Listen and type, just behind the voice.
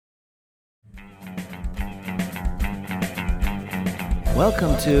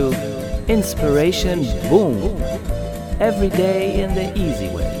Welcome to Inspiration Boom. Every day in the easy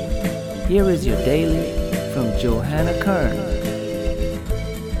way. Here is your daily from Johanna Kern.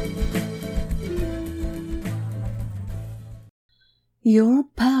 Your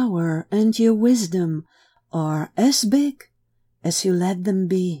power and your wisdom are as big as you let them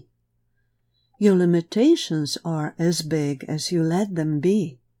be. Your limitations are as big as you let them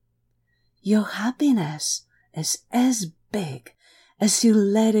be. Your happiness is as big as you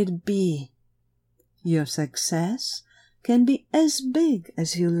let it be. Your success can be as big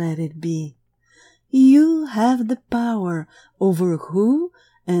as you let it be. You have the power over who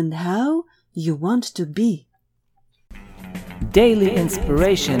and how you want to be. Daily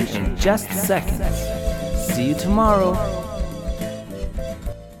inspiration in just seconds. See you tomorrow.